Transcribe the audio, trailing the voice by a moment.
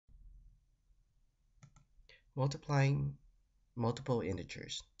Multiplying multiple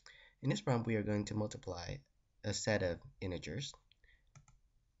integers. In this problem, we are going to multiply a set of integers.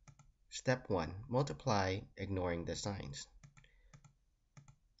 Step 1, multiply ignoring the signs.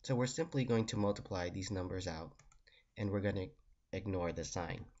 So we're simply going to multiply these numbers out, and we're going to ignore the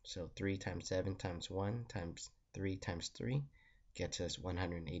sign. So 3 times 7 times 1 times 3 times 3 gets us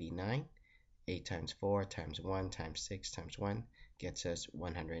 189. 8 times 4 times 1 times 6 times 1 gets us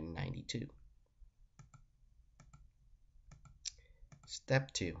 192.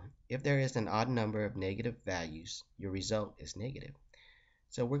 Step 2, if there is an odd number of negative values, your result is negative.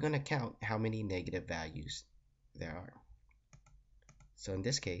 So we're going to count how many negative values there are. So in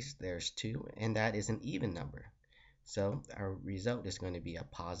this case, there's 2, and that is an even number. So our result is going to be a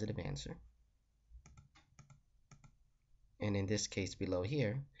positive answer. And in this case below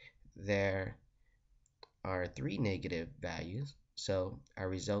here, there are 3 negative values. So our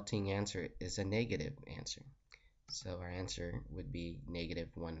resulting answer is a negative answer. So our answer would be negative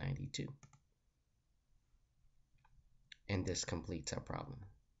 192. And this completes our problem.